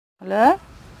Hello,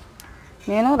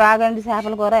 నేను రాగండి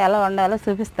చేపల కూర ఎలా వండాలో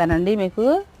చూపిస్తానండి మీకు.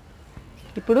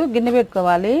 ఇప్పుడు గిన్నె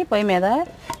పెట్టుకోవాలి, పొయ్యి మీద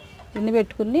గిన్నె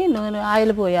పెట్టుకుని నూనె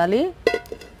ఆయిల్ పోయాలి.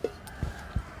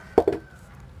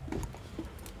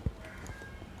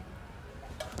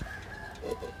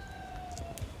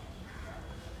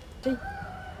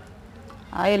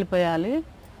 ఆయిల్ పోయాలి.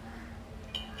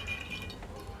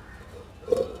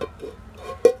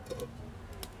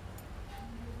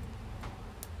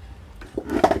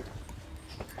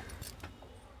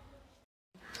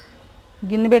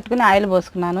 గిన్నె పెట్టుకుని ఆయిల్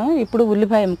పోసుకున్నాను. ఇప్పుడు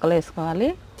ఉల్లిపాయ ముక్కలు వేసుకోవాలి.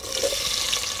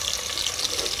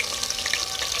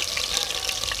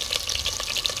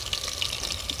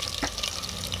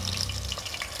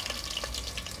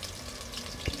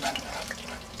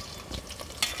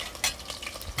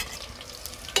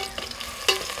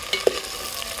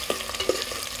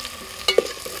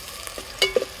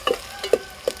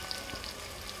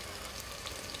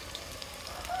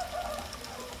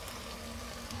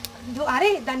 అరే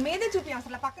దాని మీదే చూపి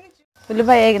అసలు పక్కన.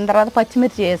 ఉల్లిపాయ వేగిన తర్వాత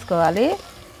పచ్చిమిర్చి వేసుకోవాలి.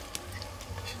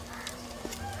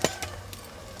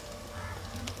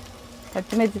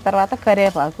 పచ్చిమిర్చి తర్వాత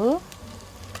కరివేపాకు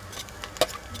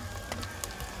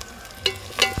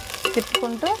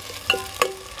తిప్పుకుంటూ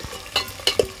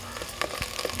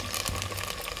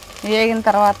వేగిన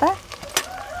తర్వాత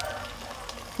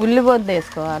ఉల్లిబొద్దు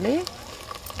వేసుకోవాలి.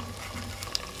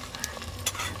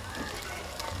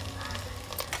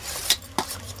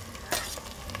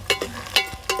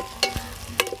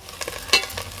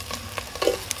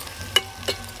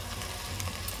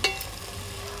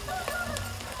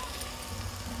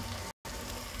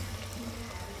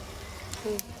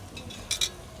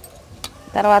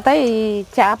 తర్వాత ఈ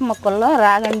చేప ముక్కల్లో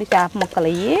రాగండి చేప ముక్కలు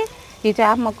అయ్యి ఈ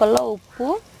చేప ముక్కల్లో ఉప్పు,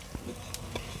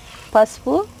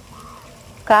 పసుపు,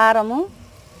 కారము,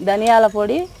 ధనియాల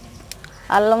పొడి,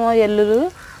 అల్లము, ఎల్లులు,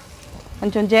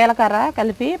 కొంచెం జీలకర్ర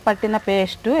కలిపి పట్టిన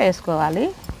పేస్ట్ వేసుకోవాలి.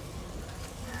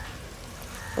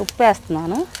 ఉప్పు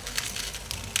వేస్తున్నాను.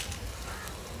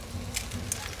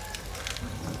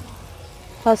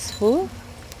 పసుపు,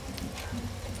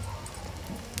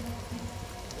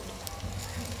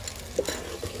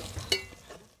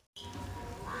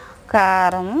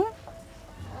 కారం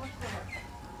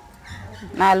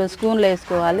 4 స్పూన్లు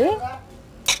వేసుకోవాలి.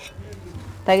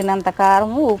 తగినంత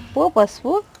కారము, ఉప్పు,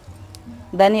 పసుపు,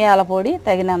 ధనియాల పొడి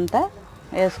తగినంత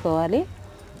వేసుకోవాలి.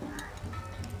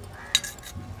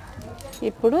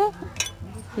 ఇప్పుడు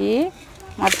ఈ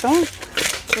మొత్తం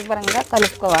శుభ్రంగా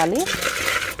కలుపుకోవాలి.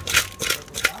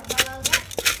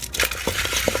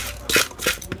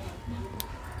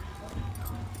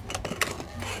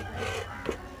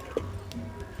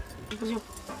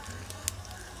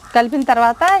 కలిపిన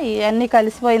తర్వాత ఇవన్నీ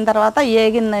కలిసిపోయిన తర్వాత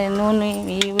వేగిన నూనె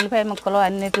ఈ ఉల్లిపాయ ముక్కలు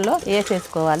అన్నిటిలో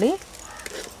వేసేసుకోవాలి.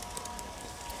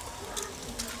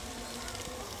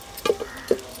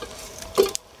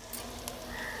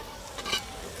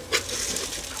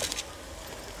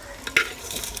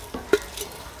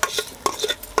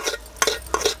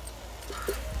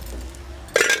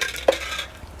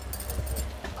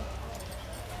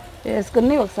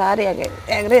 వేసుకుని ఒకసారి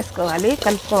ఎగరేసుకోవాలి,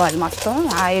 కలుపుకోవాలి. మొత్తం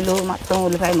ఆయిల్ మొత్తం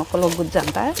ఉల్లిపాయ ముక్కలు గుజ్జు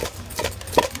అంతా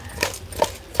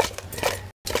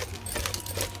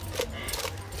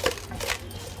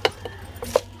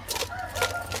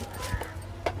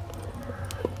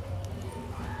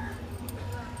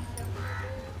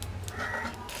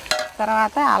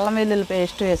తర్వాత అల్లం వెల్లుల్లి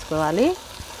పేస్ట్ వేసుకోవాలి.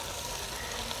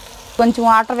 కొంచెం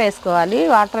వాటర్ వేసుకోవాలి.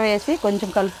 వాటర్ వేసి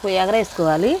కొంచెం కలుపు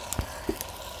ఎగరేసుకోవాలి.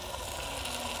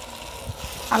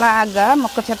 అలాగా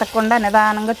ముక్క చితకకుండా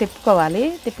నిదానంగా తిప్పుకోవాలి.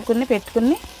 తిప్పుకుని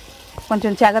పెట్టుకుని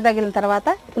కొంచెం చెగ తగిలిన తర్వాత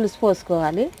పులుసు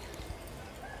పోసుకోవాలి.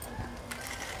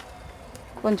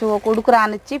 కొంచెం ఒక ఉడుకు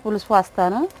రానిచ్చి పులుసు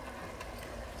పోస్తాను.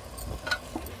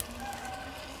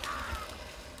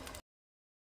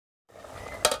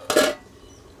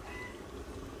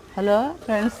 హలో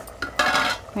ఫ్రెండ్స్,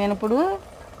 నేను ఇప్పుడు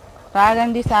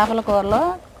రాగండి చేపల కూరలో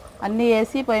అన్నీ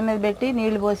వేసి పొయ్యి మీద పెట్టి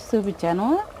నీళ్లు పోసి చూపించాను.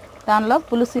 దానిలో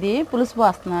పులుసు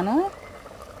పోస్తున్నాను.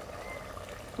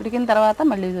 ఉడికిన తర్వాత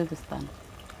మళ్ళీ చూపిస్తాను.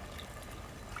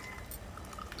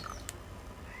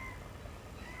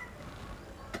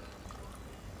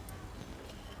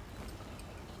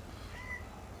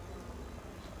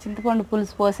 చింతపండు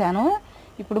పులుసు పోసాను.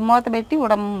 ఇప్పుడు మూత పెట్టి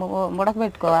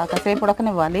ఉడకబెట్టుకోవాలి. కాసేపు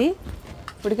ఉడకనివ్వాలి.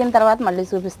 ఉడికిన తర్వాత మళ్ళీ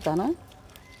చూపిస్తాను.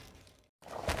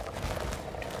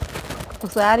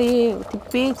 ఒకసారి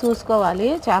తిప్పి చూసుకోవాలి.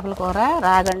 చేపల కూర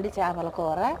రాగండి చేపల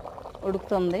కూర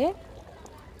ఉడుకుతుంది.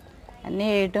 అన్ని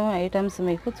ఐటమ్స్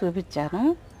మీకు చూపించాను.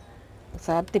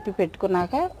 ఒకసారి తిప్పి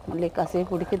పెట్టుకున్నాక మళ్ళీ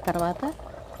కాసేపు ఉడికిన తర్వాత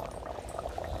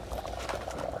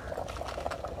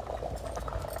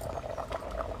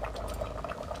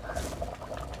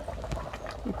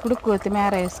ఇప్పుడు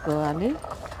కొత్తిమీర వేసుకోవాలి.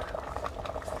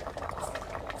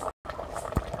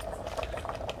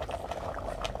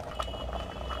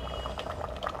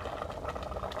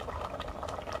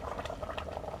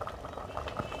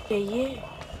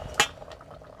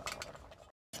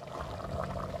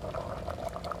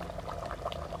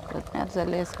 కొత్తిమీర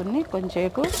చల్లేసుకుని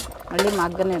కొంచెంసేపు మళ్ళీ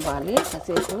మగ్గనివ్వాలి.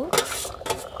 కాసేపు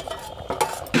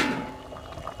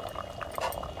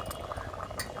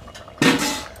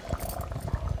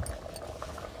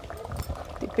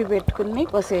తిప్పి పెట్టుకుని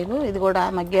కొద్దిసేపు ఇది కూడా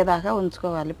మగ్గేదాకా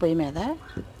ఉంచుకోవాలి పొయ్యి మీద.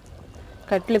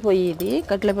 కట్టెల పొయ్యి ఇది.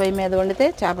 కట్టెల పొయ్యి మీద వండితే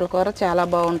చేపల కూర చాలా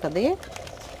బాగుంటుంది.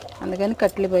 అందుకని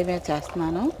కట్టెల పొయ్యి మీద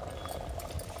చేస్తున్నాను.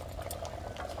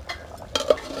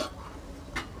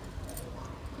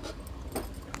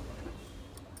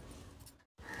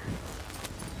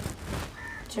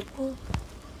 చెప్పు.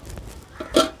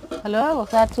 హలో,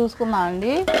 ఒకసారి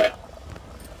చూసుకుందామండి.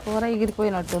 కూర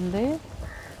ఎగిరిపోయినట్టుంది.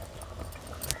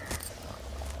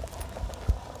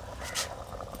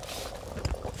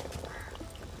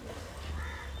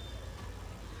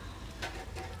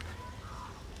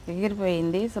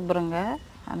 ఎగిరిపోయింది శుభ్రంగా.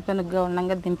 అనుకునిగా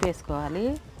ఉండగా దింపేసుకోవాలి.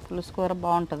 పులుసు కూర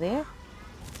బాగుంటుంది.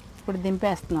 ఇప్పుడు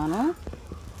దింపేస్తున్నాను.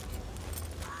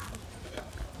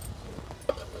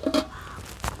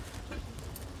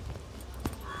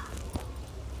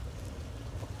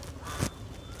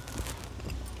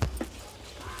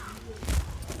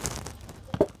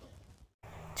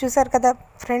 చూసారు కదా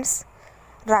ఫ్రెండ్స్,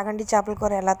 రాగండి చేపల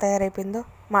కూర ఎలా తయారైపోయిందో.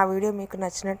 మా వీడియో మీకు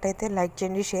నచ్చినట్టయితే లైక్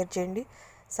చేయండి, షేర్ చేయండి,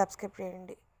 సబ్స్క్రైబ్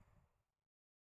చేయండి.